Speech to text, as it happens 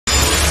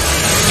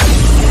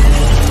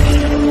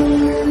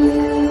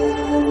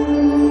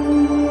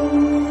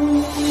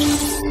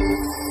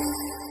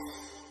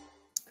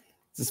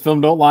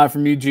filmed out live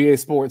from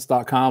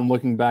UGAsports.com,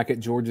 looking back at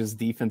Georgia's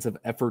defensive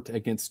effort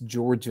against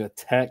Georgia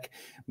Tech.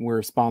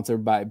 We're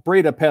sponsored by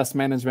Breda Pest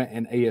Management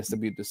and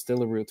ASW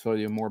Distillery. We'll tell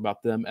you more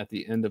about them at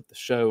the end of the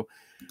show.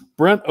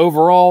 Brent,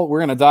 overall, we're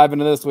going to dive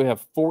into this. We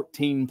have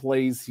 14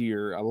 plays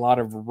here, a lot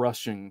of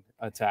rushing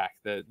attack.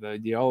 The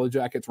Yellow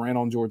Jackets ran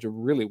on Georgia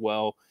really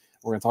well.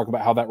 We're going to talk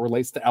about how that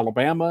relates to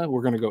Alabama.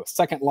 We're going to go a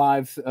second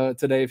live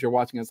today if you're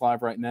watching us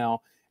live right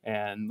now,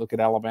 and look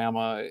at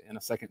Alabama in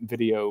a second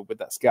video with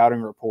that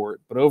scouting report.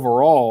 But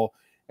overall,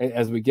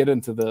 as we get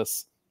into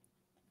this,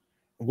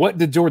 what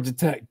did Georgia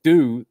Tech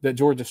do that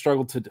Georgia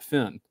struggled to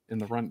defend in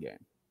the run game?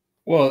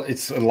 Well,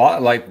 it's a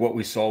lot like what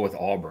we saw with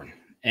Auburn.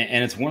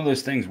 And it's one of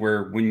those things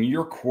where when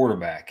your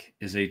quarterback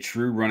is a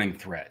true running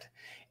threat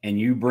and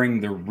you bring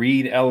the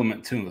read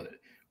element to it,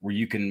 where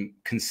you can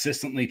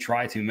consistently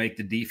try to make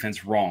the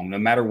defense wrong, no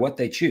matter what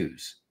they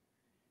choose,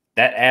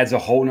 that adds a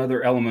whole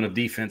nother element of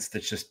defense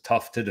that's just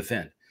tough to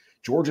defend.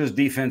 Georgia's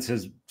defense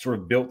is sort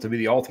of built to be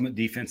the ultimate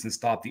defense and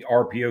stop the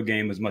RPO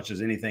game as much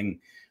as anything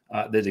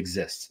that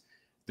exists.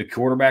 The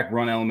quarterback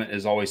run element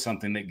is always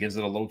something that gives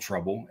it a little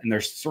trouble. And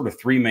there's sort of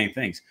three main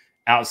things: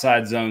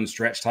 outside zone,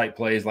 stretch type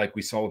plays like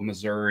we saw with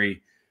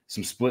Missouri,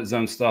 some split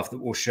zone stuff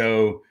that we'll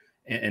show,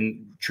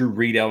 and true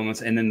read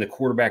elements, and then the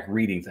quarterback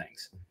reading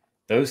things.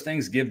 Those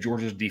things give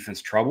Georgia's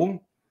defense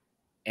trouble.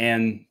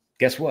 And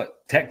guess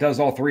what? Tech does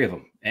all three of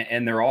them.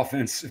 And their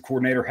offensive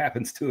coordinator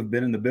happens to have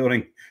been in the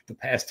building the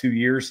past 2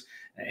 years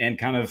and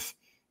kind of,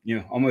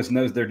 almost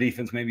knows their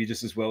defense maybe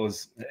just as well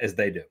as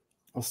they do.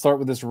 I'll start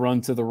with this run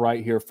to the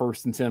right here,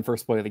 1st and 10,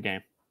 first play of the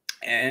game.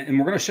 And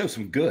we're going to show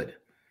some good,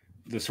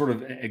 the sort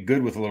of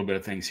good with a little bit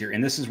of things here.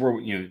 And this is where,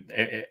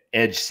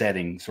 edge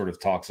setting sort of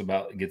talks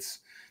about,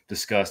 gets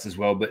discussed as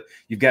well. But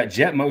you've got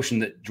jet motion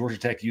that Georgia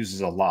Tech uses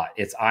a lot.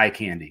 It's eye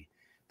candy.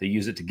 They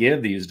use it to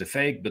give, they use it to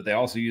fake, but they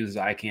also use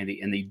eye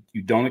candy. And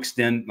you don't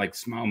extend, like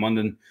Smile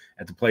Munden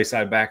at the play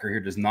side backer here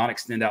does not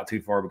extend out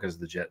too far because of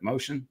the jet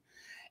motion.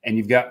 And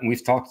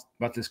we've talked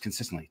about this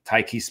consistently,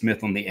 Tyke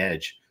Smith on the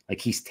edge.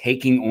 Like, he's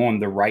taking on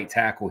the right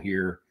tackle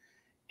here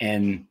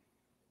and,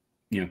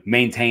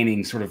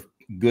 maintaining sort of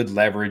good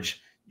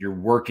leverage. You're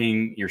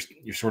working, you're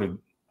sort of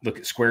look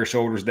at square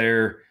shoulders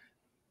there.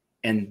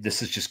 And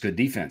this is just good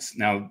defense.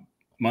 Now,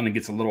 Munden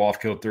gets a little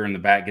off kilter in the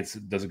back,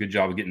 does a good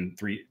job of getting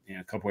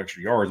a couple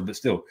extra yards, but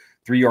still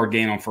 3-yard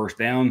gain on first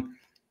down.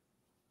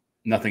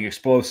 Nothing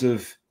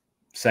explosive.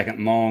 2nd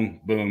and long,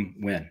 boom,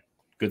 win.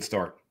 Good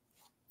start.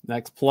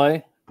 Next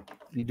play,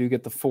 you do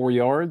get the 4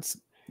 yards.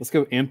 Let's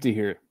go empty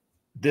here.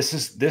 This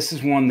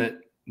is one that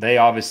they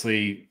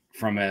obviously,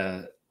 from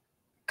a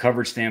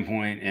coverage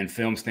standpoint and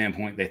film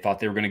standpoint, they thought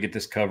they were going to get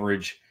this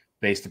coverage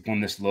based upon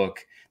this look.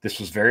 This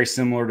was very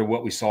similar to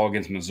what we saw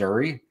against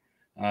Missouri.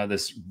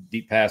 This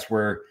deep pass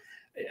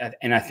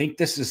and I think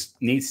this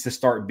needs to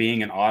start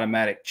being an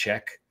automatic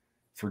check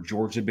for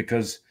Georgia,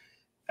 because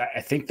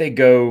I think they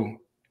go,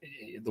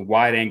 the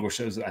wide angle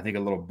shows it, I think, a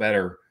little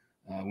better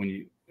when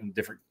you in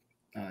different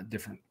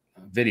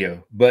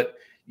video, but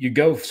you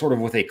go sort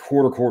of with a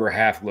quarter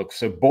half look.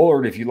 So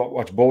Bullard, if you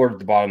watch Bullard at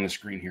the bottom of the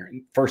screen here,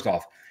 first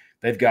off,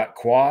 they've got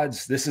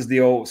quads. This is the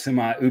old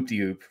semi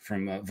oop-de-oop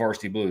from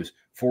Varsity Blues.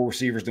 4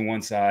 receivers to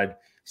one side,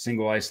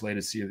 single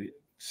isolated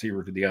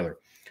receiver to the other.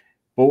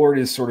 Bullard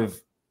is sort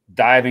of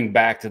diving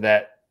back to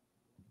that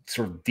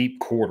sort of deep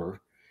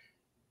quarter.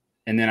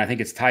 And then I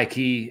think it's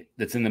Tyke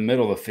that's in the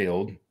middle of the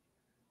field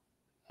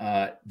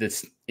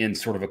that's in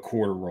sort of a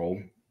quarter roll.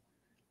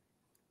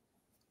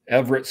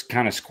 Everett's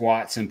kind of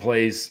squats and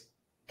plays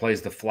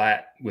the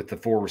flat with the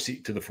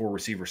 4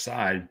 receiver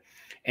side.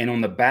 And on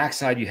the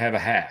backside, you have a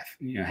half,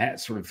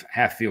 sort of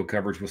half field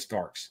coverage with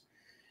Starks.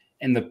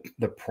 And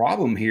the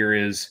problem here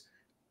is,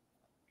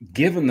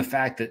 given the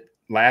fact that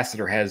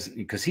Lassiter has,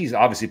 because he's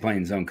obviously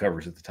playing zone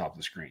coverage at the top of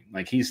the screen.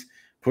 Like, he's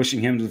pushing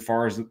him as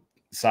far as the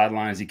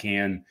sideline as he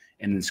can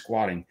and then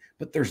squatting.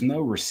 But there's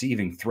no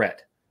receiving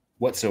threat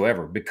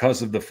whatsoever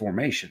because of the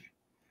formation.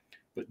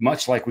 But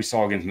much like we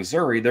saw against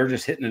Missouri, they're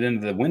just hitting it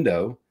into the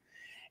window.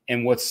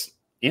 And what's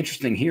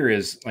interesting here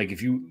is, like,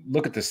 if you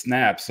look at the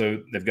snap,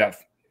 so they've got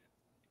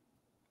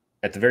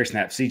at the very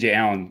snap, C.J.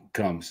 Allen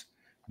comes,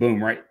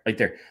 boom, right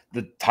there.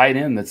 The tight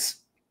end that's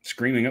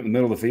screaming up the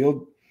middle of the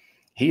field,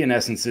 he, in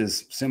essence,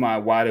 is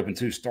semi-wide open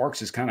too.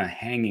 Starks is kind of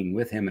hanging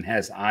with him and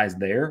has eyes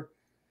there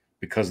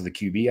because of the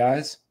QB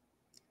eyes.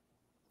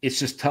 It's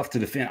just tough to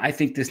defend. I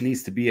think this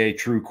needs to be a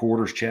true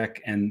quarters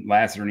check, and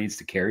Lassiter needs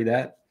to carry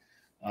that.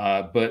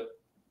 But,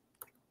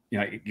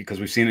 because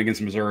we've seen it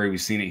against Missouri,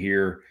 we've seen it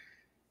here.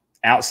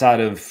 Outside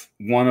of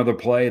one other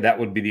play, that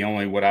would be the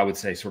only, what I would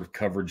say, sort of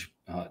coverage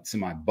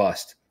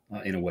semi-bust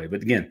in a way.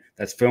 But, again,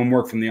 that's film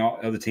work from the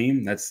other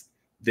team. That's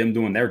them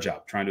doing their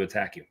job, trying to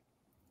attack you.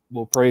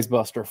 We'll praise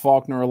Buster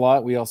Faulkner a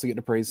lot. We also get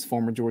to praise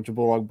former Georgia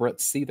Bulldog Brett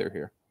Seether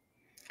here.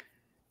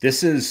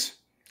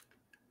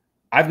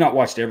 I've not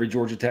watched every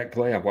Georgia Tech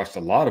play. I've watched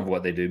a lot of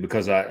what they do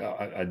because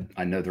I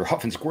know their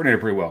offensive coordinator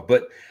pretty well.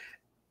 But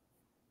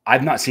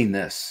I've not seen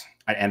this.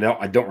 I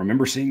don't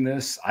remember seeing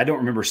this. I don't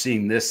remember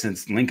seeing this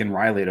since Lincoln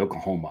Riley at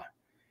Oklahoma.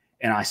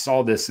 And I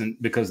saw this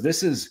because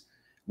this is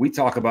We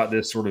talk about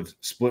this sort of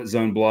split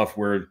zone bluff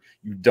where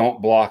you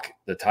don't block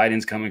the tight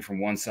ends coming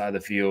from one side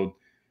of the field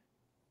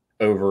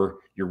over,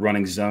 you're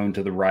running zone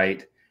to the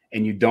right,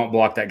 and you don't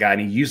block that guy,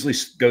 and he usually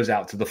goes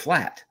out to the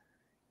flat.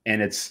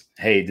 And it's,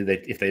 hey,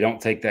 if they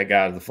don't take that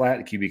guy to the flat,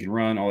 the QB can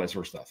run, all that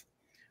sort of stuff.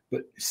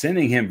 But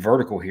sending him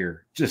vertical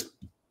here, this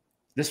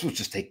was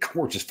just a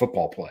gorgeous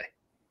football play.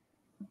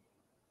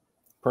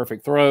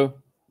 Perfect throw,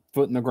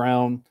 foot in the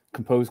ground,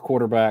 composed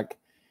quarterback.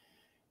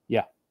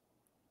 Yeah.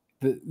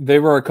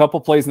 There were a couple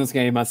plays in this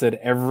game. I said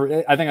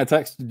I think I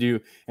texted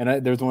you,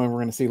 and there's one we're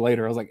going to see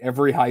later. I was like,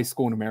 every high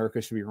school in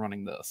America should be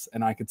running this,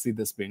 and I could see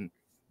this being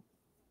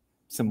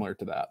similar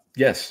to that.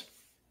 Yes,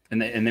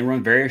 and they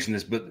run variation of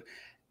this, but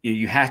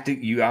you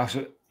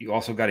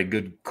also got a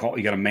good call.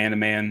 You got a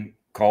man-to-man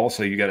call,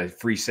 so you got a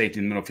free safety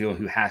in the middle field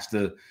who has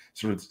to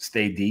sort of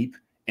stay deep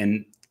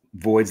and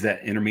voids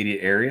that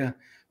intermediate area.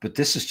 But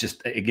this is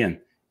just, again,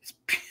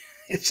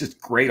 it's just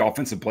great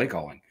offensive play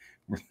calling.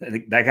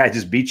 That guy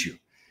just beat you.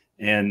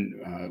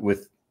 And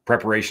with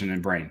preparation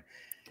and brain.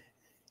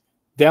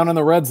 Down in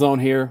the red zone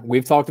here,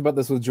 we've talked about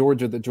this with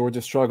Georgia, that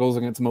Georgia struggles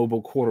against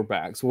mobile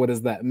quarterbacks. What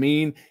does that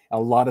mean? A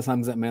lot of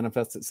times that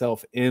manifests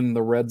itself in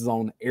the red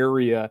zone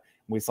area.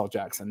 We saw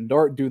Jackson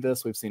Dart do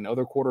this. We've seen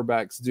other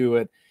quarterbacks do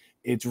it.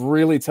 It's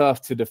really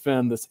tough to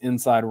defend this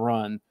inside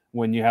run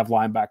when you have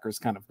linebackers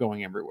kind of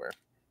going everywhere.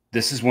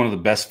 This is one of the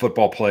best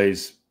football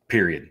plays,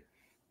 period,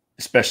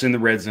 especially in the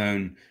red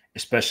zone,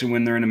 especially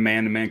when they're in a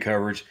man-to-man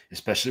coverage,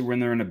 especially when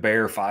they're in a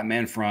bear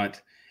 5-man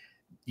front.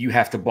 You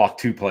have to block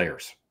 2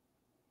 players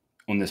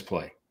on this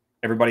play.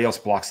 Everybody else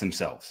blocks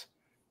themselves.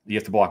 You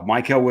have to block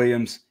Mykel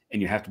Williams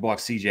and you have to block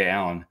C.J.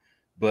 Allen.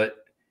 But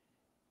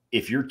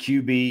if you're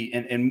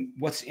QB, and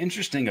what's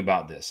interesting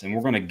about this, and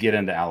we're going to get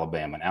into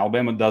Alabama, and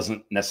Alabama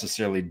doesn't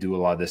necessarily do a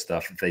lot of this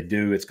stuff. If they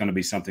do, it's going to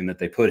be something that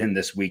they put in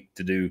this week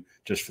to do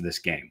just for this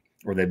game,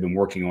 or they've been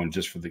working on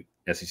just for the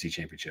SEC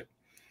championship.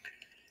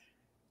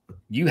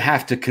 You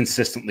have to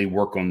consistently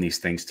work on these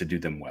things to do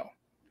them well.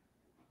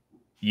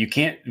 You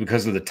can't,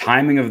 because of the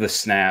timing of the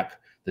snap,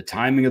 the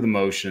timing of the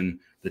motion,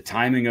 the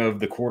timing of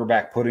the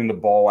quarterback putting the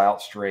ball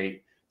out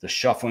straight, the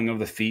shuffling of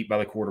the feet by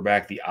the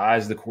quarterback, the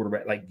eyes of the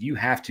quarterback. Like, you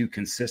have to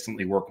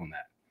consistently work on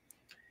that.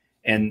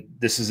 And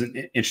this is an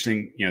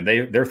interesting,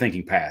 they're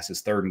thinking pass.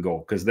 It's 3rd and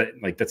goal because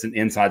that's an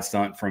inside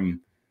stunt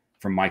from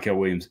Mykel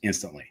Williams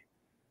instantly.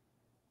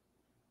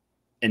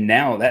 And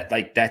now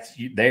that's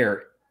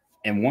there.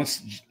 And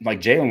once,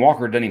 Jalen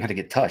Walker doesn't even have to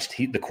get touched.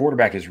 The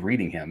quarterback is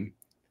reading him,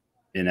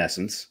 in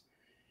essence.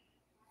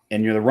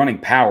 And you're running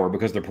power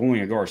because they're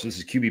pulling a guard. So this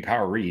is QB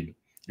power read.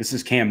 This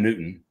is Cam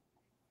Newton,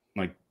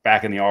 like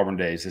back in the Auburn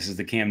days. This is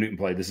the Cam Newton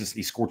play.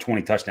 He scored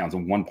 20 touchdowns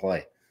in one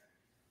play.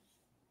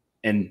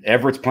 And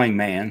Everett's playing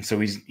man, so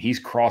he's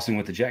crossing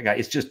with the jet guy.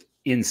 It's just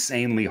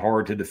insanely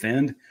hard to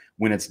defend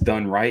when it's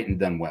done right and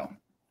done well,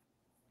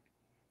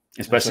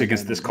 especially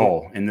against this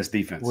call in this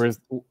defense.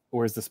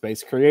 Where's the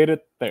space created?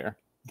 There.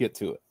 Get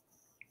to it.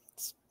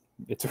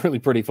 It's really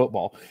pretty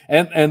football.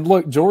 And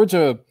look,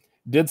 Georgia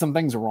did some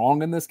things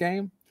wrong in this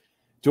game.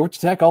 Georgia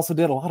Tech also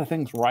did a lot of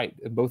things right,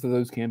 and both of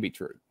those can be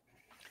true.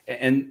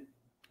 And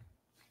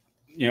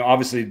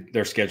obviously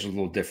their schedule is a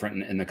little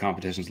different, and the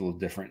competition is a little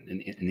different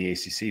in the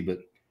ACC. But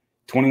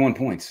 21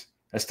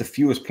 points—that's the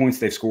fewest points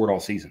they've scored all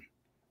season.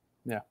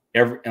 Yeah.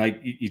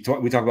 We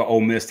talk about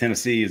Ole Miss,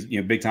 Tennessee is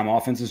big time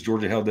offenses.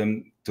 Georgia held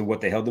them to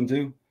what they held them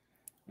to.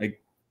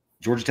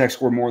 Georgia Tech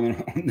scored more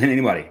than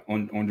anybody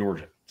on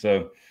Georgia.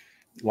 So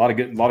a lot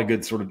of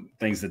good sort of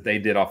things that they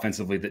did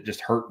offensively that just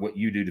hurt what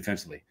you do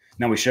defensively.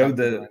 Now we showed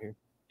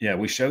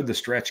the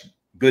stretch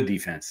good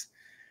defense.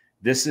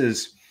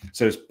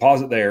 Just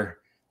pause it there.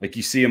 Like,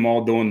 you see them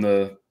all doing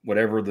the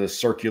whatever the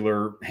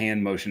circular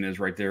hand motion is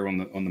right there on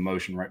the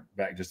motion right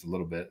back just a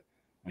little bit.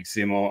 Like,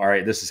 see them all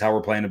right, this is how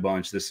we're playing a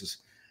bunch.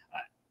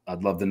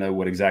 I'd love to know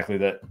what exactly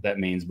that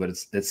means, but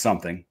it's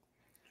something.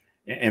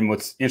 And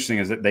what's interesting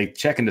is that they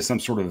check into some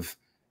sort of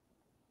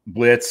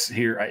blitz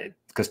here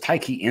because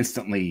Tyke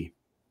instantly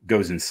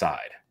goes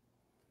inside.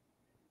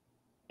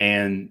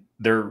 And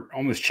they're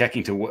almost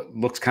checking to what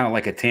looks kind of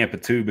like a Tampa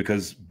 2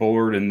 because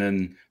Bullard and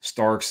then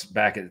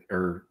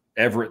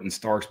Everett and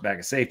Starks back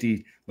at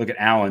safety. Look at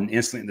Allen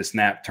instantly the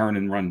snap, turn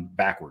and run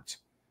backwards.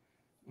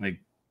 Like,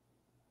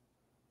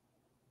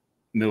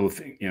 middle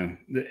of,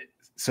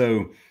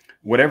 so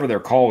whatever their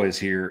call is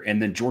here. And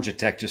then Georgia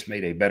Tech just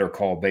made a better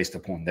call based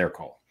upon their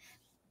call.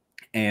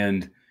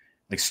 And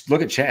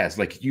look at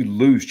Chaz. You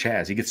lose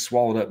Chaz. He gets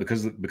swallowed up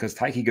because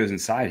Tyke goes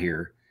inside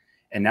here,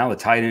 and now the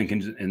tight end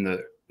and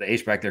the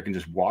H back there can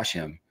just wash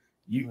him.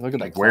 Look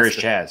at where is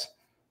Chaz?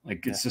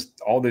 It's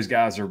just all those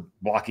guys are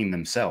blocking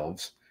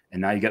themselves,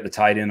 and now you got the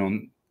tight end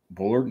on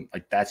Bullard.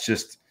 That's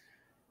just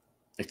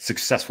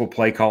successful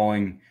play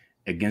calling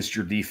against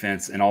your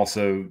defense, and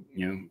also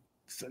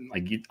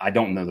I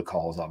don't know the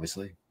calls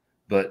obviously,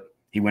 but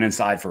he went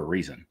inside for a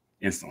reason.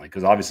 Instantly,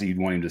 because obviously you'd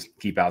want him to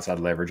keep outside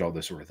leverage, all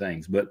those sort of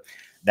things. But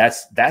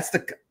that's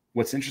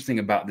what's interesting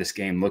about this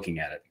game. Looking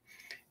at it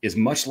is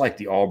much like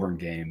the Auburn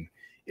game.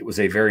 It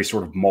was a very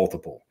sort of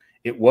multiple.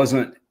 It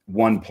wasn't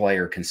one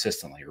player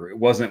consistently, or it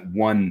wasn't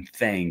one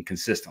thing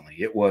consistently.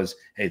 It was,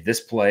 hey,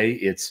 this play,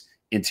 it's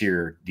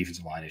interior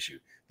defensive line issue.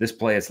 This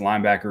play, it's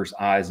linebackers,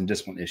 eyes, and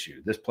discipline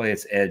issue. This play,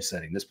 it's edge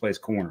setting. This play, it's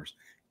corners.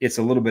 It's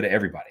a little bit of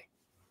everybody.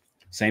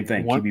 Same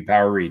thing, QB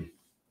power read.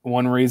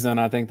 One reason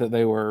I think that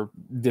they were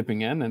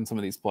dipping in some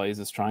of these plays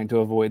is trying to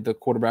avoid the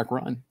quarterback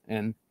run.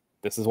 And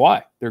this is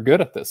why. They're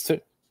good at this, too.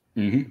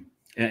 Mm-hmm.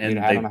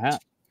 And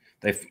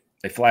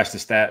they flashed the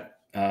stat.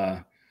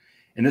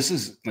 And this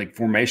is like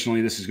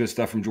formationally, this is good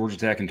stuff from Georgia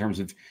Tech in terms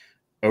of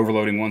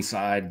overloading one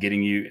side,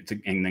 getting you to,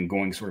 and then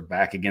going sort of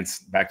back to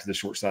the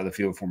short side of the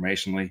field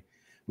formationally.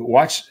 But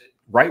watch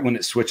right when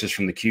it switches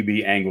from the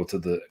QB angle to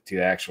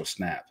the actual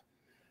snap.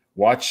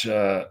 Watch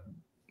Warren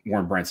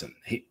Brinson.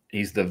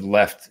 He's the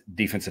left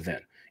defensive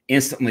end.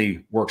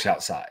 Instantly works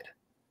outside.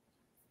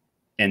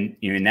 And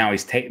now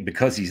he's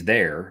because he's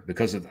there,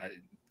 because of,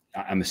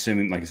 I'm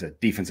assuming, like I said,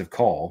 defensive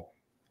call,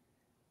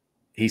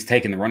 he's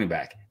taking the running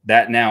back.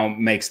 That now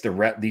makes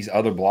these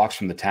other blocks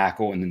from the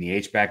tackle and then the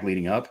H-back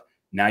leading up.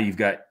 Now you've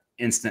got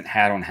instant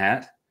hat on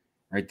hat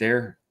right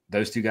there,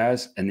 those two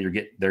guys, and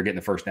they're getting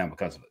the first down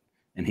because of it.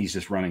 And he's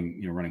just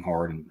running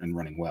hard and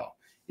running well.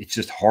 It's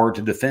just hard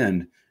to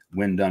defend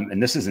when done.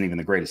 And this isn't even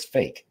the greatest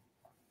fake.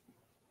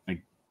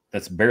 Like,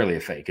 that's barely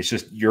a fake. It's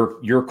just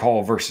your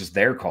call versus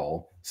their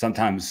call.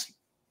 Sometimes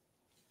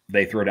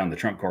they throw down the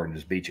trump card and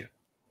just beat you.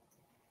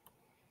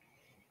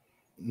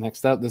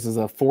 Next up, this is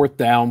a 4th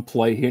down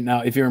play here.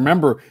 Now, if you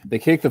remember, they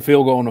kicked the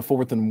field goal on a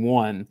 4th and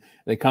 1.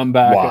 They come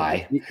back.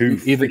 Why?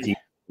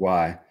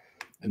 Why?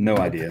 No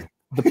idea.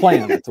 The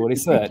plan, that's what he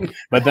said.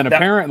 But then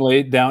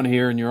apparently down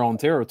here in your own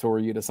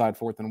territory, you decide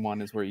 4th and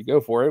 1 is where you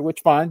go for it,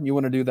 which fine. You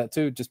want to do that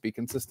too. Just be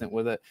consistent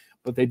with it.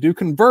 But they do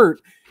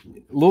convert. A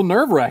little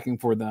nerve-wracking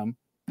for them.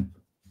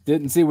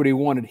 Didn't see what he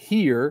wanted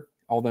here,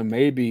 although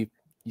maybe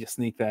you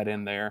sneak that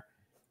in there.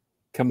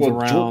 Comes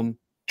around.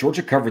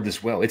 Georgia covered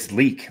this well. It's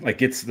leak.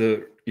 Like, it's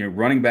the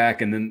running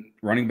back and then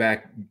running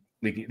back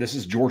leaking. This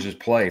is Georgia's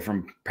play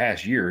from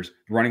past years.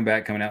 Running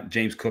back coming out.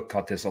 James Cook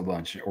caught this a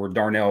bunch, or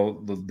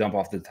Darnell the dump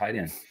off the tight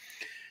end.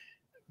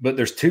 But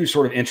there's two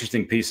sort of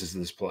interesting pieces to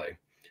this play.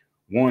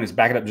 One is,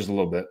 back it up just a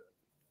little bit.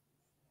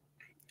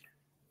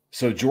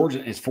 So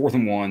Georgia is 4th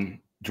and 1.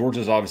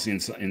 Georgia's obviously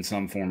in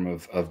some form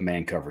of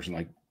man coverage,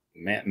 like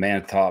man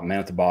at the top, man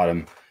at the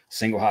bottom,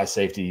 single high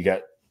safety. You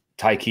got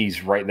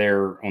Tyke's right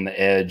there on the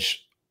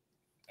edge.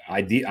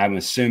 I'm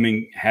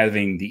assuming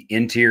having the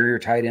interior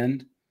tight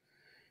end,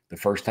 the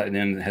first tight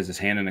end that has his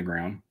hand in the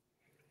ground.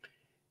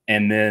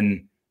 And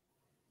then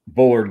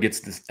Bullard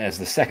gets this as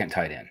the second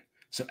tight end.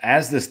 So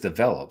as this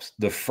develops,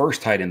 the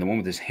first tight end, the one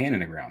with his hand in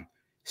the ground,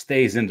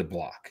 stays into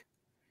block.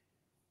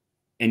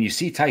 And you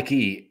see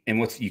Tyke,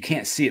 and you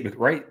can't see it, but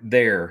right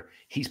there,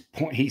 he's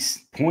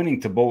pointing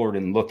to Bullard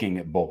and looking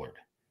at Bullard.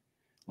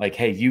 Like,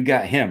 hey, you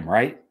got him,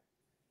 right?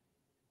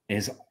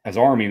 His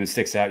arm even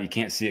sticks out. You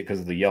can't see it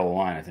because of the yellow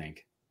line, I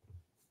think.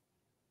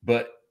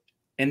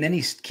 And then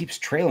he keeps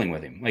trailing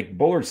with him. Like,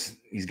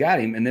 he's got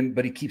him,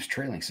 but he keeps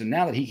trailing. So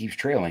now that he keeps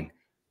trailing,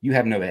 you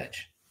have no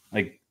edge.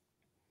 Like,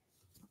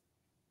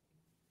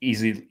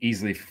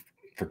 easily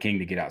for King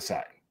to get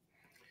outside.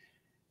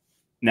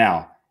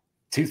 Now,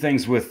 two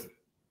things with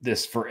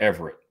this for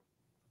Everett.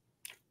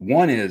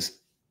 One is,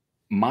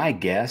 my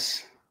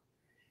guess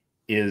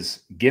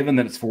is, given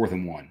that it's 4th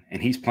and 1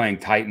 and he's playing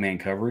tight man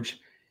coverage,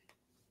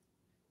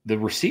 the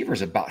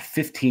receiver's about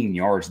 15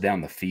 yards down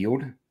the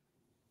field.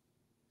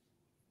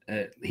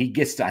 He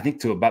gets to, I think,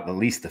 to about at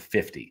least the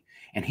 50,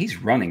 and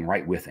he's running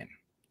right with him.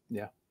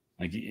 Yeah.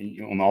 Like,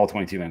 on the all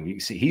 22 end, you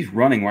can see he's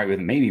running right with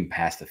him, maybe even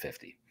past the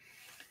 50.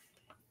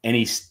 And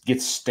he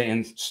stood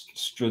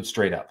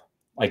straight up.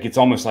 Like, it's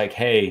almost like,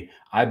 hey,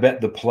 I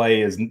bet the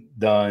play is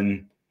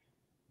done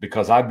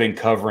because I've been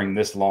covering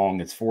this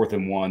long. It's 4th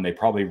and 1. They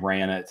probably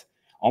ran it.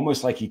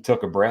 Almost like he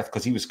took a breath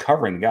because he was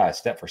covering the guy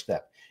step for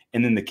step.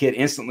 And then the kid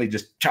instantly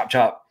just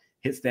chop,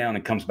 hits down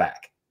and comes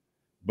back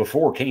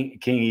before King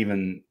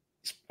even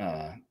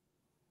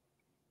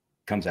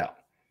comes out.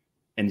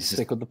 And it's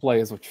stick with the play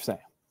is what you're saying.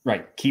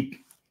 Right.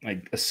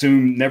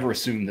 Never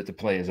assume that the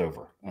play is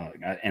over.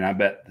 And I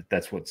bet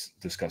that's what's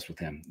discussed with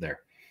him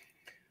there.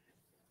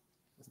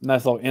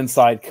 Nice little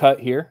inside cut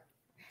here.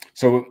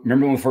 So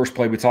remember on the first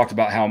play, we talked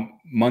about how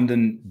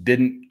Munden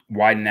didn't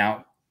widen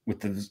out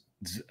with the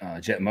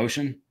jet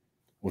motion.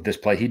 With this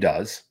play, he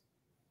does.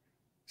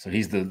 So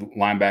he's the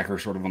linebacker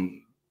sort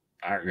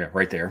of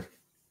right there.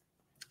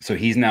 So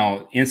he's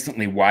now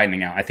instantly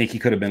widening out. I think he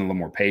could have been a little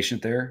more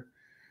patient there,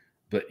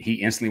 but he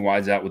instantly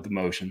widens out with the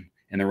motion.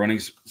 And they're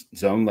running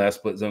zone left,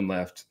 split zone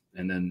left,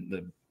 and then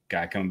the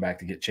guy coming back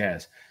to get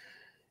Chaz.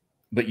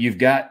 But you've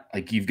got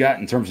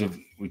in terms of,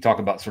 we talk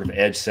about sort of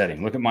edge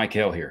setting. Look at Mike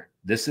Hill here.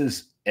 This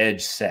is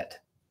edge set.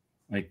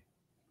 Like,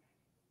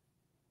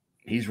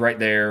 he's right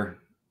there,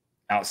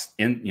 out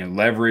in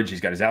leverage.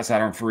 He's got his outside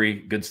arm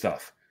free. Good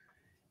stuff.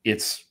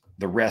 It's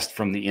the rest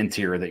from the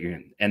interior that you're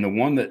in, and the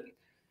one that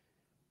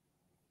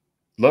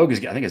Logue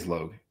is, I think it's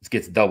Logue. It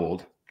gets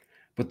doubled.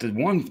 But the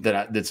one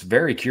that's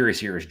very curious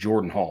here is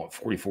Jordan Hall at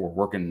 44,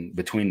 working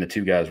between the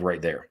two guys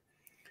right there.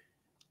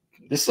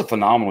 this is a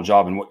phenomenal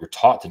job in what you're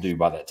taught to do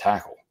by that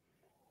tackle.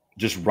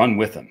 Just run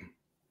with him.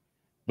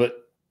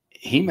 But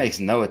he makes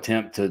no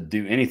attempt to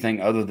do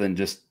anything other than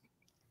just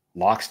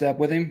lockstep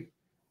with him.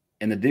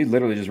 And the dude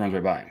literally just runs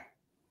right by him.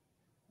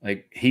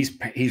 Like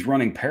he's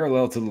running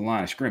parallel to the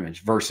line of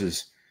scrimmage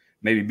versus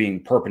maybe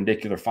being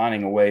perpendicular,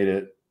 finding a way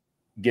to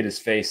get his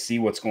face, see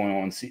what's going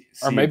on, see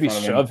or maybe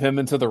shove him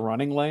into the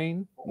running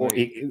lane,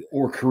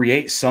 or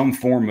create some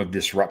form of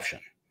disruption.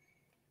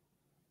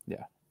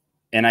 Yeah.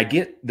 And I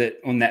get that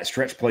on that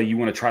stretch play, you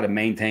want to try to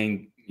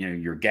maintain,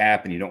 your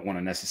gap, and you don't want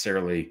to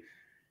necessarily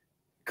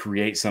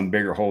create some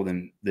bigger hole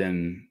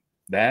than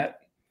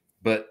that.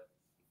 But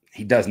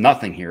he does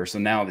nothing here. So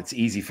now it's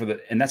easy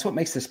and that's what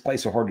makes this play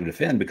so hard to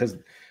defend, because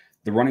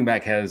the running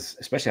back has,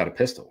 especially out of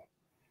pistol,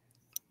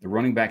 the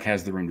running back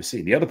has the room to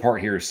see. The other part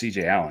here is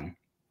CJ Allen.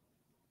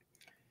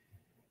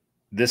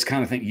 This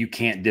kind of thing, you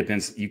can't dip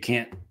in, you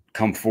can't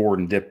come forward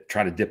and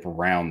try to dip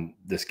around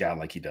this guy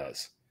like he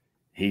does.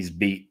 He's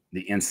beat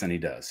the instant he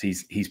does.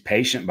 He's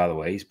patient, by the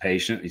way. He's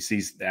patient. He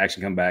sees the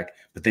action come back,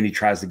 but then he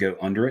tries to go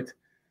under it.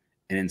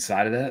 And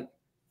inside of that,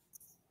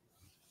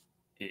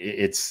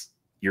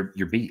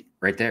 you're beat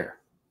right there.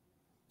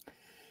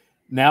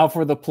 Now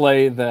for the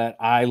play that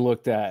I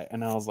looked at,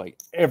 and I was like,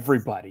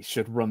 everybody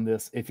should run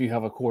this if you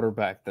have a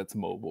quarterback that's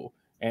mobile.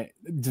 And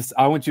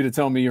I want you to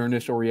tell me your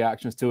initial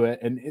reactions to it.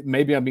 And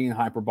maybe I'm being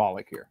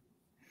hyperbolic here.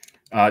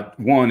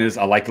 One is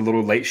I like the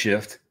little late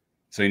shift.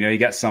 So, you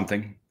got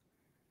something.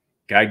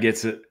 Guy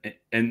gets it.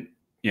 And,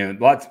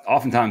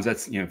 oftentimes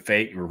that's,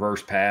 fake,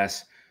 reverse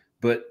pass.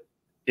 But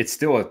it's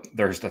still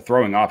there's the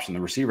throwing option. The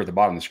receiver at the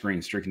bottom of the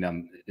screen streaking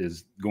down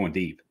is going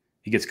deep.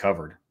 He gets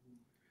covered.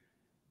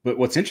 But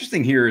what's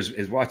interesting here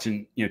is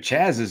watching,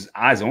 Chaz's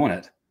eyes on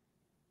it.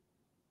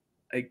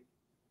 Like,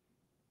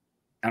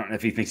 I don't know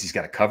if he thinks he's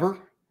got a cover,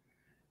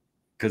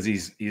 because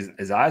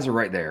his eyes are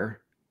right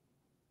there.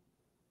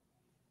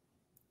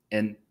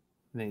 And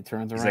then he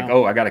turns around. He's like,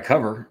 oh, I got to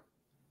cover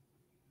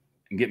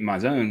and get in my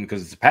zone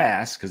because it's a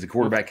pass, because the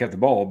quarterback kept the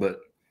ball, but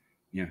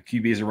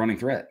QB is a running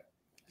threat.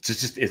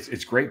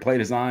 It's great play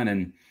design.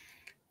 And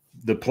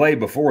the play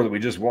before that we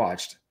just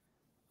watched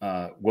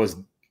was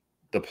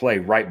the play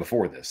right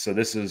before this. So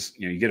this is,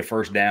 you get a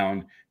first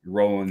down, you're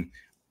rolling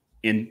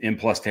in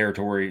plus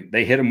territory.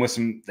 They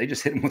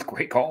just hit him with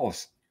great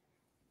calls.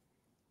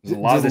 There's a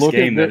lot of this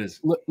game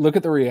look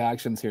at the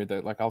reactions here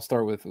though. Like, I'll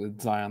start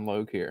with Zion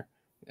Logue here,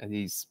 and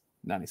he's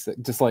 96.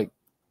 Just like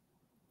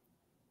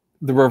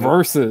the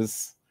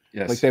reverses,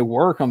 yes. Like they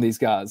work on these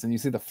guys, and you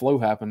see the flow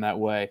happen that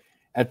way.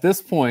 At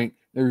this point,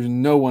 there's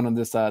no one on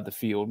this side of the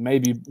field,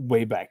 maybe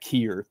way back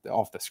here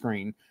off the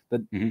screen,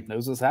 that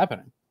knows what's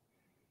happening.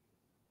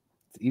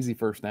 It's easy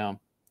first down.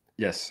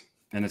 Yes.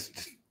 And it's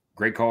just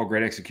great call,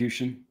 great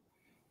execution.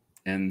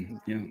 And,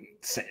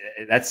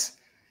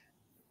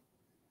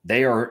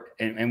 they are,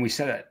 and we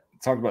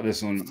talked about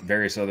this on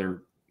various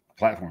other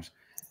platforms.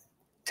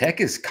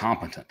 Tech is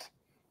competent.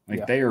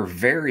 They are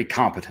very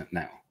competent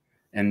now.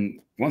 And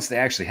once they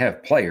actually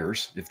have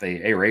players, if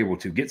they are able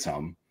to get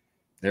some,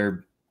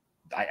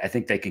 I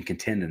think they can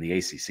contend in the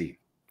ACC.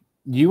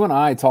 You and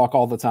I talk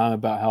all the time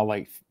about how,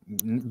 like,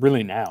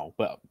 really now,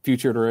 but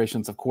future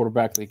iterations of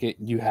quarterback,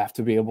 you have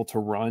to be able to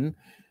run.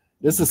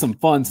 This is some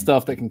fun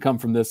stuff that can come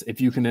from this if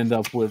you can end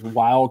up with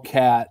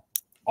wildcat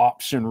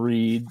option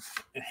read,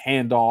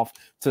 handoff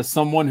to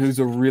someone who's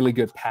a really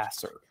good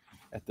passer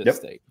at this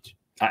stage.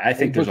 I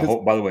think there's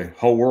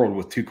whole world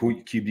with two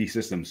QB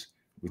systems.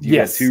 With you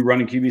have two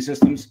running QB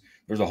systems,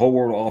 there's a whole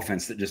world of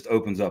offense that just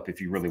opens up if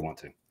you really want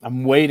to.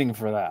 I'm waiting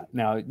for that.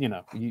 Now,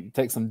 you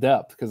take some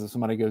depth, because if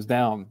somebody goes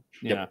down,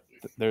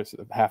 there's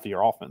half of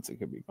your offense that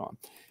could be gone.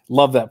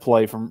 Love that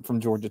play from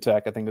Georgia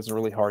Tech. I think it's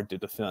really hard to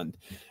defend.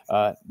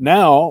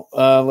 Now,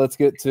 let's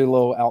get to a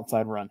little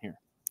outside run here.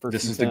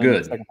 This is the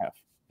good. Second half.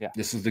 Yeah.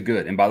 This is the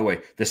good. And by the way,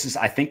 this is,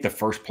 I think, one of the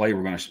first plays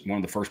we're going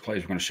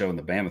to show in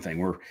the Bama thing.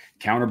 We're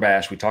counter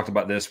bash. We talked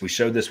about this. We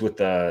showed this with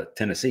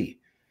Tennessee,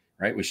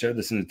 right? We showed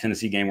this in the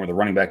Tennessee game where the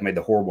running back made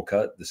the horrible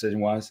cut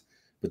decision-wise,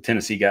 but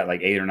Tennessee got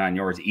like 8 or 9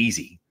 yards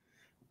easy,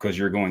 because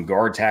you're going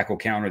guard, tackle,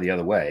 counter the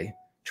other way,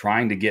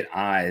 trying to get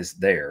eyes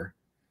there,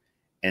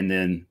 and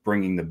then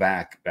bringing the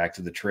back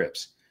to the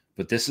trips.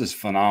 But this is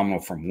phenomenal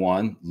from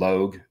 1,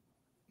 Logue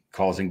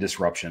causing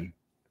disruption,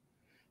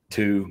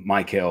 2,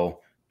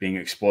 Michael being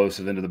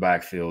explosive into the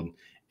backfield,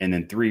 and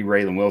then 3,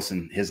 Raylan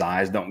Wilson, his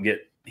eyes don't get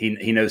 –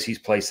 he knows he's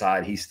play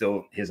side.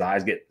 His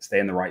eyes stay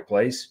in the right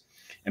place.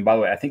 And by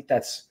the way, I think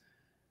that's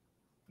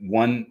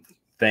one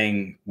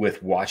thing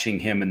with watching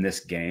him in this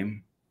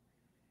game.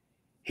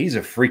 He's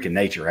a freak of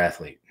nature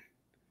athlete.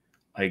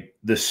 Like,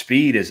 the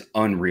speed is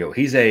unreal.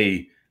 He's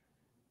a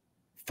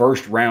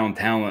first-round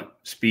talent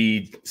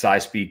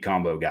size speed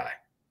combo guy.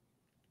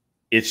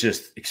 It's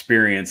just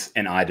experience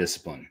and eye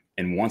discipline.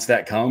 And once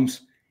that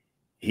comes –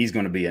 he's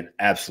going to be an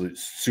absolute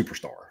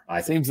superstar.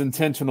 It seems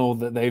intentional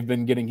that they've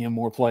been getting him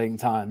more playing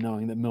time,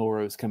 knowing that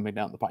Milroe's coming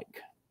down the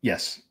pike.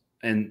 Yes.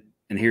 And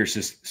here's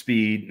just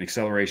speed and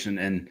acceleration.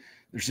 And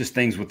there's just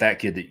things with that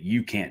kid that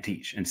you can't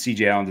teach. And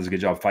CJ Allen does a good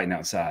job fighting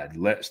outside.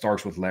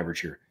 Starts with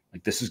leverage here.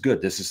 Like, this is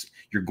good.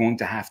 You're going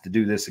to have to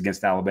do this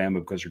against Alabama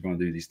because you're going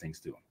to do these things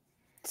to them.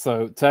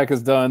 So Tech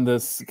has done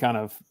this kind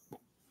of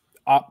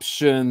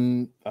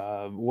option,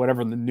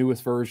 whatever the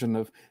newest version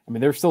of. I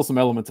mean, there's still some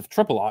elements of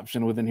triple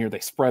option within here.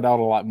 They spread out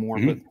a lot more,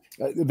 but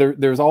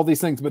there's all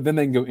these things. But then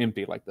they can go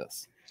empty like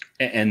this.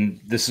 And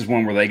this is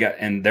one where they got,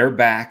 and their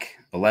back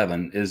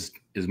 11 is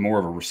more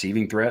of a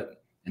receiving threat.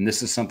 And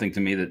this is something to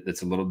me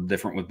that's a little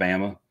different with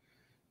Bama.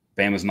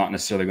 Bama's not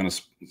necessarily going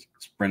to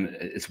sprint.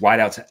 Its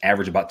wideouts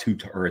average about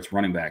its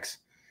running backs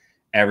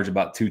average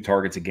about 2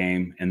 targets a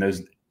game, and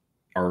those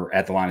are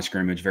at the line of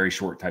scrimmage, very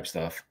short type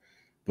stuff.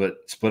 But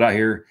split out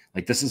here,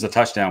 like, this is a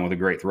touchdown with a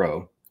great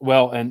throw.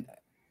 Well, and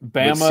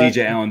Bama,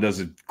 C.J. Allen does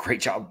a great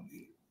job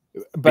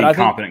being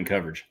competent in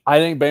coverage. I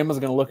think Bama's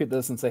going to look at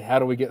this and say, how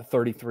do we get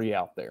 33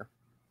 out there?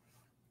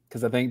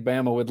 Because I think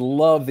Bama would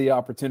love the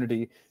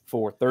opportunity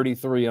for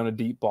 33 on a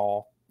deep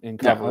ball in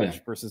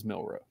coverage versus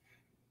Milroe.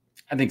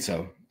 I think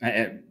so.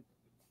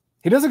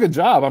 He does a good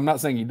job. I'm not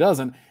saying he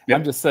doesn't. Yep.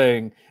 I'm just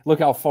saying, look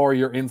how far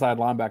your inside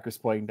linebacker's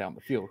playing down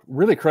the field.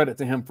 Really credit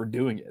to him for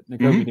doing it.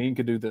 Nakobe Dean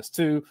could do this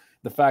too.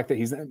 The fact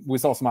that we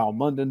saw Smile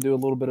Munden do a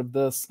little bit of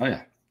this. Oh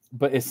yeah.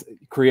 But it's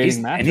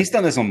creating and he's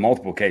done this on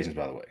multiple occasions,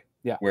 by the way.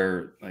 Yeah.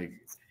 Where, like,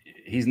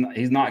 he's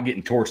not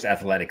getting torched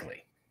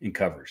athletically in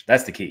coverage.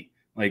 That's the key.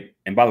 Like,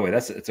 and by the way,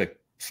 it's a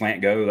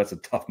slant go. That's a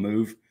tough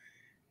move.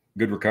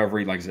 Good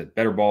recovery. Like I said,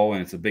 better ball,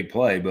 and it's a big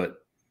play,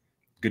 but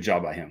good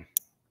job by him.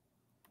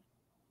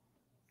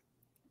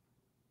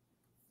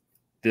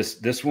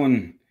 This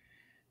one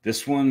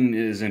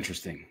is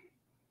interesting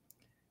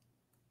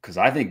because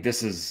I think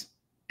this is,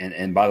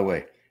 and by the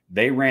way,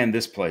 they ran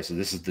this play. So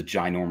this is the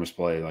ginormous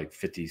play, like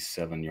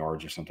 57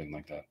 yards or something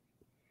like that.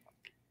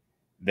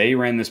 They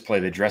ran this play.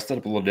 They dressed it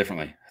up a little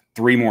differently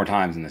 3 more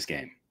times in this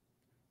game.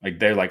 Like,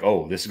 they're like,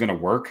 oh, this is going to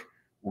work.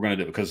 We're going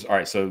to do it because, all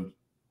right, so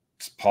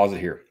just pause it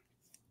here.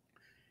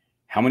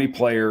 How many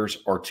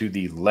players are to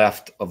the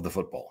left of the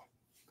football?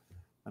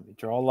 Let me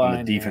draw a line.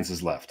 And the defense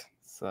is left.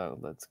 So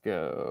let's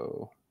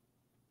go.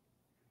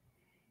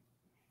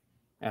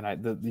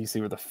 And you see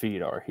where the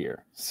feet are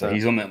here. So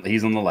he's on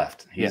the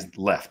left. He's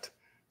left.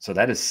 So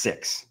that is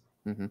 6.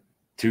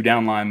 2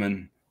 down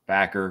linemen,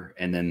 backer,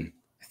 and then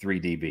 3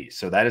 DBs.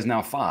 So that is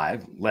now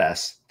 5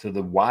 less to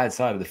the wide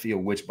side of the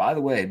field, which, by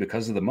the way,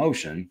 because of the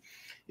motion,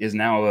 is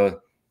now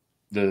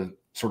the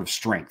sort of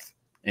strength.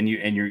 And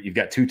you've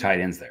got 2 tight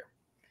ends there.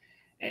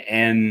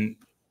 And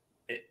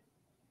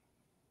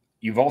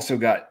you've also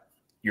got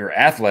your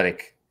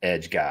athletic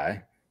edge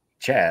guy,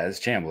 Chaz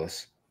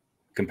Chambliss,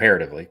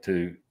 comparatively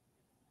to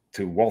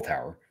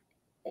Walthour,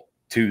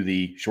 to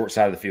the short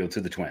side of the field,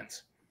 to the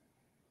Twins.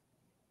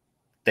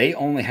 They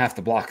only have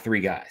to block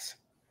 3 guys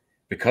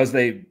because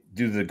they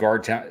do the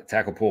guard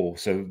tackle pull.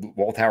 So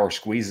Walthour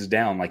squeezes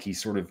down like he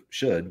sort of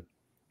should.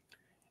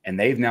 And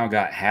they've now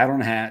got hat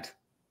on hat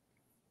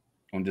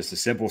on just a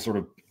simple sort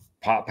of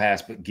pop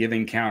pass, but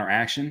giving counter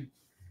action.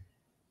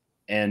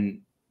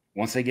 And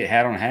once they get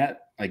hat on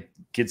hat, like,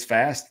 kids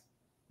fast,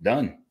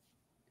 done.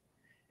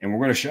 And we're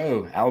going to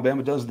show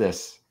Alabama does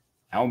this.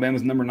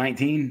 Alabama's number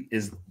 19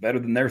 is better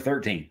than their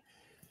 13.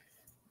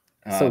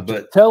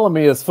 But telling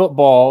me is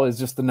football is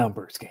just the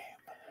numbers game.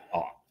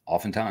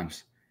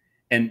 Oftentimes.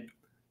 And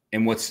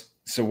watch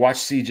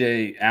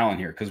C.J. Allen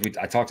here, because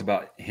I talked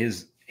about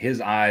his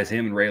eyes,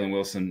 him and Raylan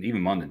Wilson,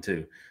 even Munden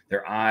too.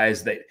 Their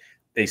eyes,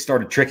 they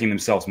started tricking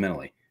themselves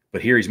mentally.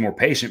 But here he's more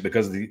patient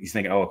because he's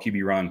thinking, oh,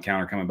 QB run,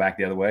 counter coming back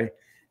the other way.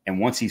 And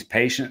once he's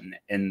patient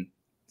and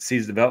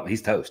sees the development,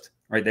 he's toast.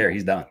 Right there,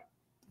 he's done.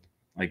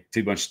 Like,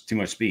 too much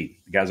speed.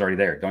 The guy's already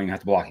there. Don't even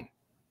have to block him.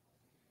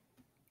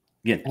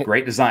 Again,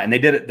 great design. And they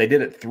did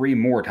it 3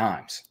 more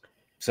times.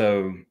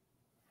 So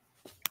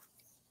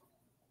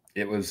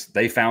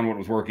they found what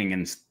was working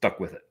and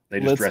stuck with it. They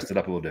just dressed it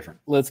up a little different.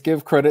 Let's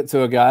give credit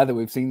to a guy that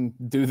we've seen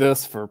do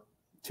this for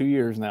 2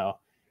 years now.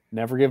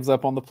 Never gives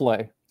up on the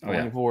play.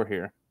 24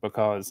 here.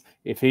 Because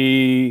if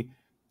he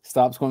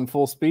stops going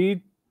full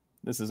speed,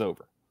 this is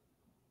over.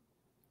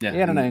 Yeah, he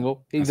had an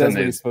angle. He does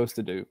what he's supposed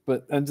to do.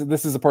 But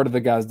this is a part of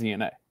the guy's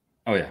DNA.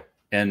 Oh, yeah.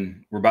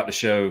 And we're about to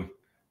show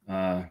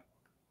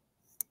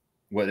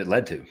what it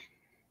led to.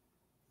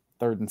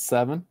 3rd and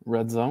 7,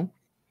 red zone.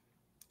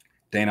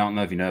 Dayne, I don't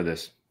know if you know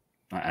this.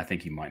 I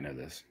think you might know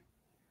this.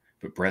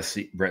 But Brett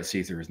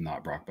Seither is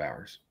not Brock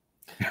Bowers.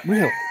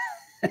 Really?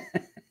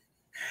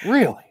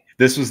 Really?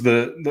 This was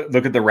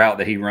look at the route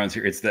that he runs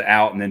here. It's the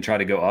out and then try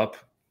to go up.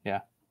 Yeah.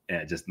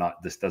 And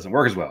this doesn't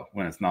work as well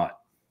when it's not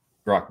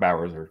Brock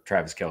Bowers or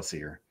Travis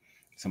Kelce or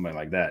somebody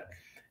like that.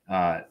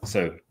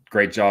 So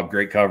great job,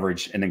 great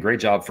coverage, and then great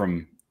job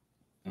from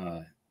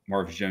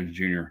Marvin Jones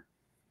Jr.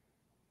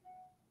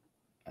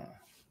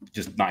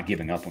 Just not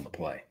giving up on the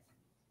play,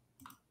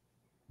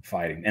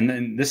 fighting. And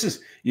then this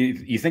is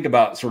you think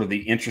about sort of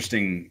the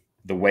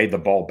way the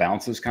ball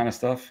bounces kind of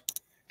stuff.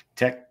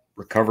 Tech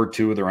recovered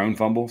 2 of their own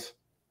fumbles,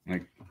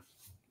 and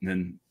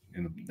then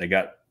they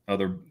got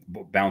other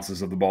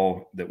bounces of the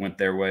ball that went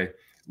their way.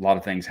 A lot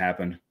of things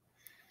happened.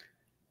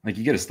 Like,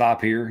 you get a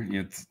stop here,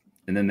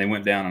 and then they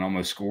went down and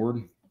almost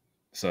scored.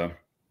 So,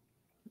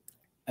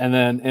 And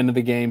then into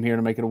the game here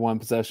to make it a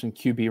 1-possession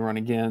QB run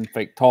again,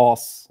 fake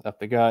toss up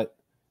the gut.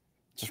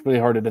 Just really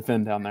hard to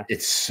defend down there.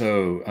 It's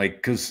so like,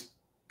 because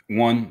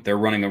one, they're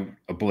running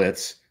a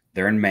blitz,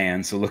 they're in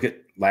man. So look at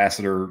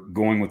Lassiter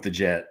going with the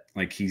jet.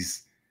 Like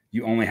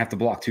you only have to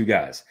block 2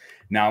 guys.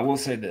 Now I will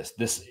say this,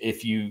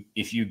 if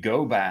you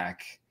go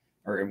back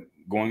or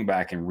going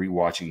back and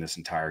rewatching this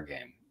entire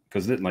game,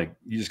 because like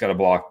you just got to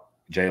block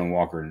Jalen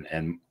Walker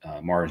and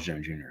Morris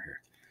Jones Jr.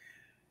 here.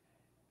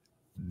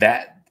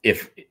 That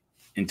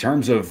in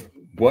terms of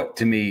what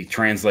to me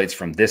translates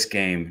from this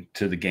game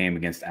to the game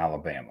against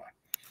Alabama,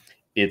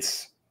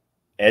 it's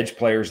edge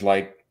players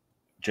like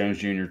Jones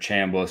Jr.,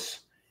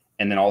 Chambliss,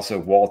 and then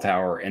also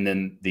Waltower, and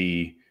then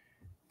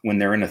when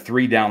they're in a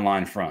 3-down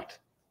line front,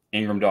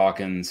 Ingram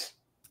Dawkins,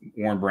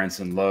 Warren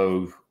Brinson,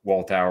 Lowe,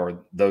 Waltower,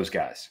 those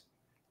guys.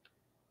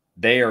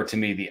 They are, to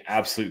me, the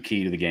absolute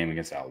key to the game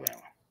against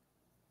Alabama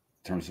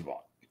in terms of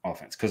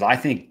offense. Because I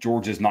think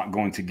Georgia's not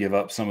going to give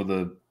up some of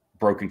the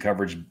broken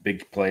coverage,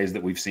 big plays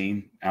that we've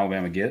seen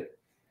Alabama get.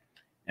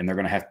 And they're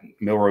going to have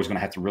 – Milroe's going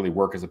to have to really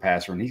work as a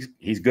passer, and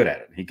he's good at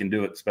it. He can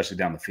do it, especially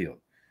down the field.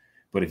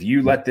 But if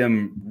you let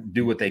them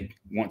do what they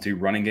want to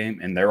running game,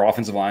 and their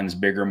offensive line is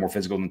bigger and more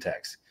physical than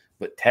Tech's,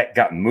 but Tech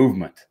got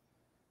movement.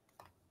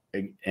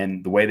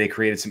 And the way they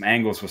created some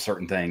angles with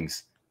certain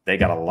things, they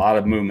got a lot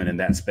of movement in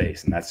that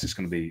space, and that's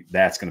going to be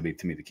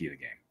to me the key of the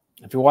game.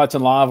 If you're watching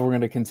live, we're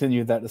going to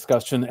continue that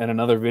discussion in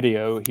another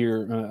video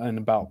here in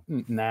about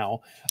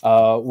now,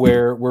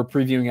 where we're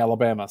previewing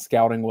Alabama,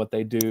 scouting what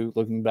they do,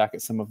 looking back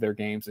at some of their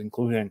games,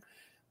 including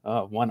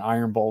one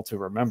Iron Bowl to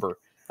remember.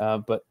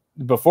 But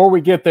before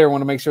we get there, I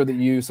want to make sure that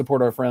you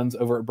support our friends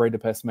over at Breda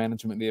Pest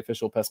Management, the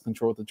official pest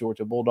control of the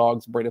Georgia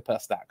Bulldogs.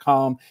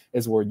 BredaPest.com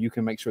is where you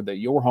can make sure that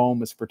your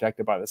home is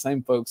protected by the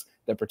same folks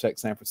that protect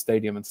Sanford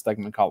Stadium and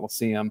Stegman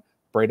Coliseum.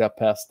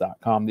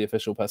 BredaPest.com, the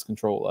official pest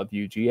control of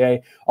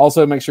UGA.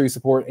 Also, make sure you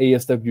support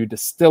ASW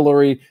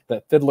Distillery,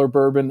 that Fiddler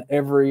bourbon.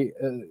 Every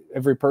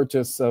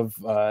purchase of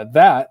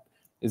that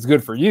is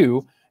good for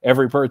you.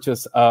 Every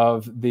purchase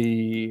of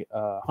the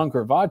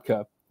Hunker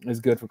vodka is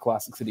good for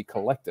Classic City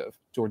Collective,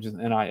 Georgia's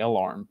NIL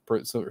arm.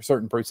 So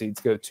certain proceeds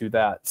go to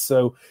that.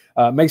 So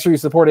make sure you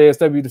support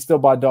ASW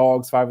Distilled by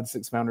Dogs. 5 of the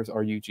 6 founders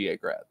are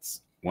UGA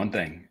grads. One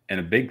thing, and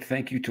a big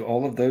thank you to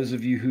all of those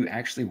of you who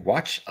actually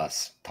watch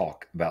us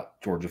talk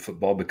about Georgia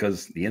football,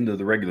 because the end of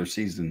the regular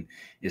season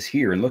is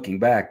here. And looking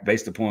back,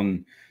 based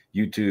upon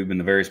YouTube and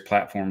the various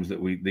platforms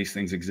that these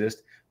things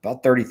exist,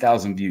 about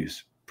 30,000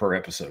 views per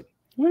episode.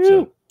 Woo!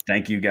 So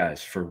thank you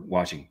guys for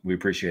watching. We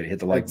appreciate it. Hit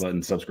the like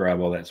button, subscribe,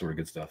 all that sort of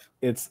good stuff.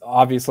 It's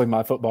obviously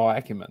my football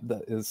acumen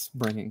that is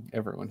bringing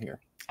everyone here.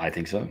 I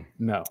think so.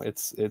 No,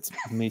 it's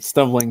me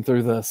stumbling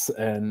through this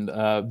and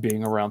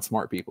being around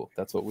smart people.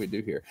 That's what we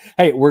do here.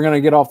 Hey, we're going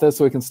to get off this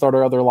so we can start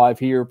our other live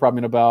here, probably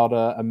in about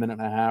a minute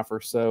and a half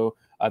or so.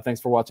 Thanks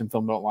for watching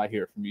Film Don't Lie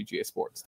here from UGA Sports.